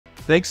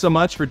Thanks so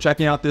much for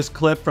checking out this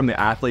clip from the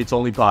Athletes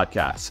Only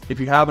podcast. If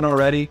you haven't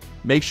already,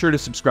 make sure to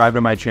subscribe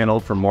to my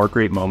channel for more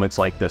great moments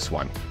like this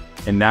one.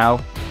 And now,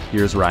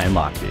 here's Ryan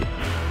Lochte.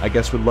 I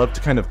guess we'd love to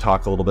kind of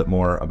talk a little bit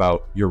more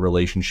about your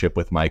relationship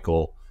with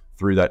Michael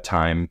through that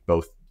time,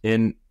 both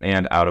in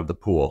and out of the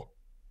pool.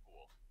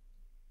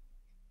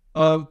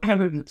 So,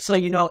 in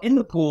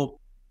the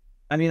pool,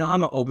 I mean,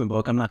 I'm an open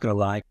book, I'm not going to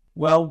lie.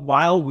 Well,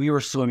 while we were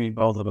swimming,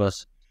 both of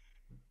us,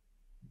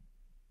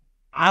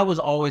 I was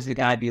always the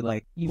guy be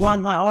like, you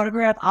want my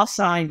autograph? I'll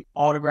sign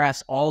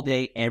autographs all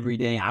day, every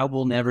day. I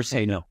will never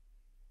say no.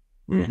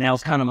 And that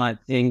was kind of my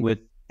thing with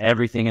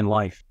everything in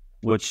life,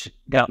 which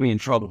got me in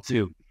trouble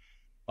too.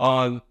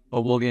 But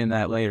we'll get into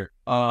that later.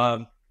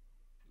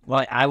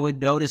 Like I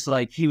would notice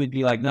like he would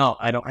be like, no,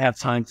 I don't have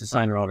time to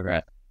sign your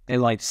autograph. And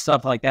like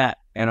stuff like that.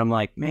 And I'm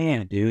like,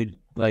 man, dude,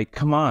 like,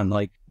 come on.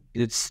 Like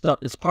it's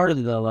part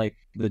of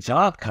the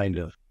job kind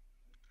of.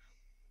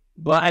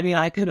 But I mean,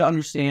 I could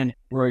understand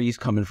where he's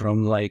coming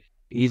from. Like,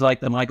 he's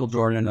like the Michael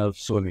Jordan of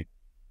swimming.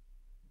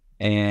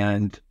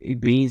 And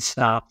being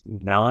stopped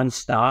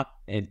nonstop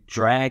and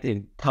dragged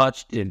and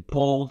touched and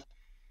pulled.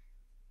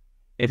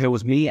 If it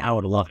was me, I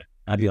would love it.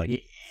 I'd be like, yeah.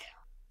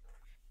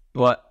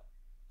 But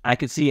I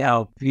could see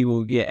how people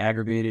would get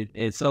aggravated.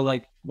 And so,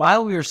 like,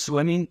 while we were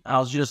swimming, I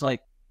was just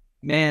like,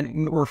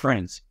 man, we're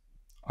friends.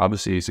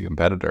 Obviously, he's a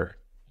competitor.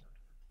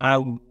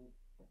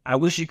 I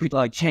wish you could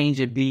like change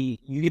it.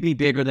 You could be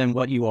bigger than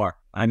what you are.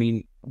 I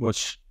mean,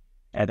 which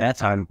at that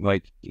time,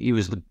 like he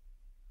was the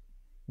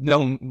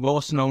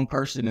most known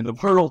person in the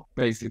world,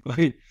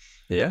 basically.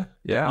 Yeah,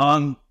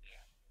 yeah.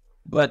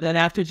 But then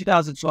after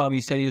 2012,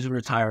 he said he was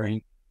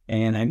retiring,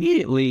 and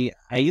immediately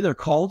I either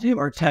called him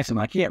or texted him.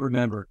 I can't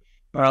remember,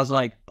 but I was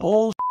like,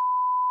 "Oh,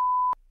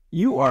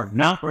 you are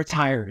not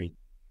retiring.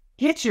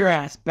 Get your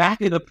ass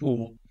back in the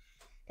pool."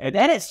 And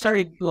then it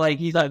started like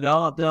he's like,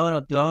 "No,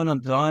 I'm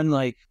done."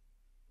 Like.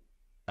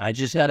 I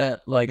just had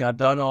I've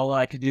done all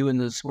I could do in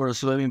the sport of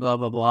swimming, blah,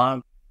 blah, blah.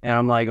 And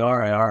I'm like, all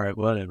right,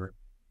 whatever.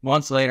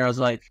 Months later, I was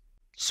like,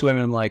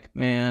 swimming, I'm like,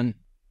 man,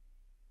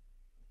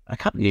 I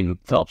kind of need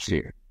Phelps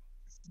here.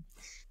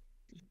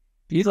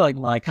 He's like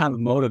my kind of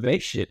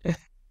motivation.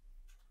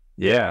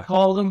 Yeah.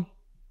 Called him,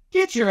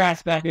 get your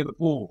ass back in the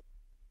pool.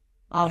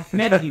 I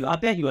bet you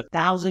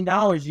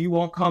 $1,000 you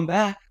won't come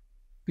back.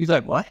 He's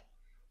like, what?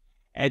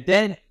 And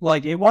then,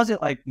 like, it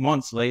wasn't like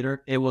months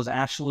later. It was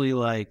actually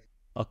like,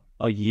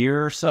 a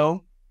year or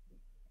so,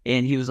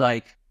 and he was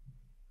like,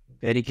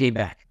 then he came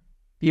back.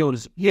 He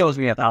owes me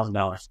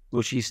 $1,000,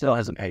 which he still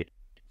hasn't paid.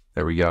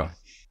 There we go.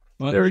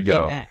 But there we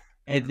go.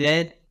 And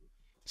then,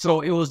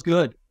 so it was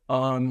good.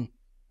 So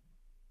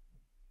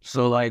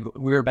like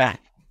we were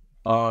back.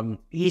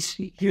 He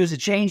was a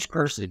changed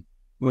person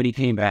when he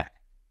came back.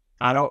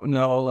 I don't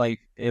know, like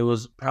it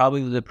was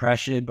probably the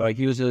depression, but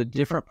he was a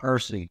different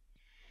person.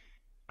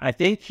 I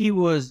think he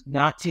was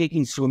not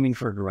taking swimming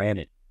for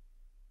granted.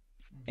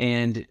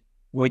 And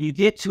when you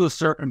get to a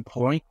certain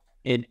point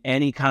in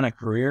any kind of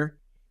career,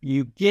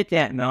 you get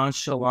that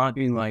nonchalant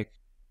being like,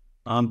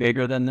 I'm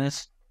bigger than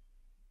this.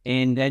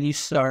 And then you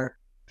start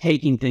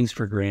taking things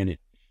for granted.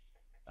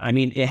 I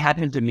mean, it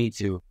happened to me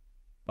too,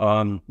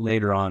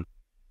 later on.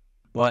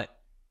 But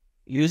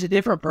he was a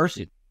different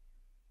person.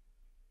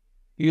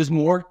 He was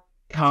more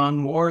calm,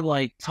 more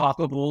like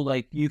talkable.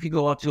 Like you could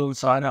go up to him,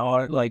 sign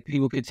out, like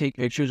people could take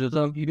pictures with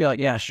him. He'd be like,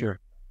 yeah,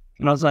 sure.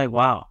 And I was like,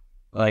 wow,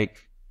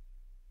 like,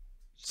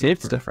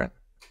 it's different.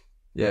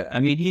 Yeah. I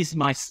mean, he's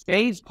my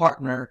spades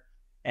partner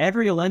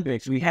every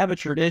Olympics. We have a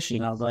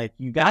tradition. I was like,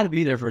 you got to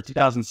be there for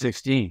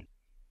 2016.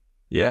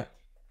 Yeah.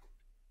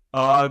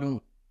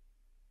 And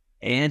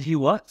he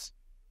was.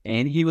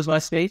 And he was my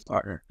spades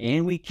partner.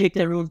 And we kicked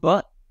everyone's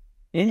butt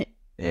in it.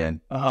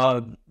 And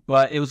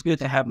but it was good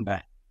to have him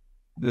back.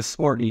 The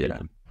sport needed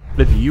him.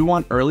 But if you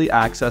want early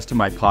access to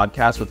my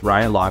podcast with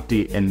Ryan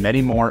Lochte and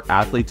many more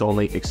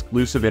athletes-only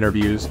exclusive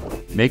interviews,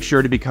 make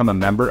sure to become a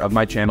member of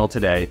my channel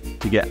today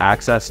to get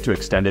access to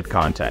extended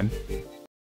content.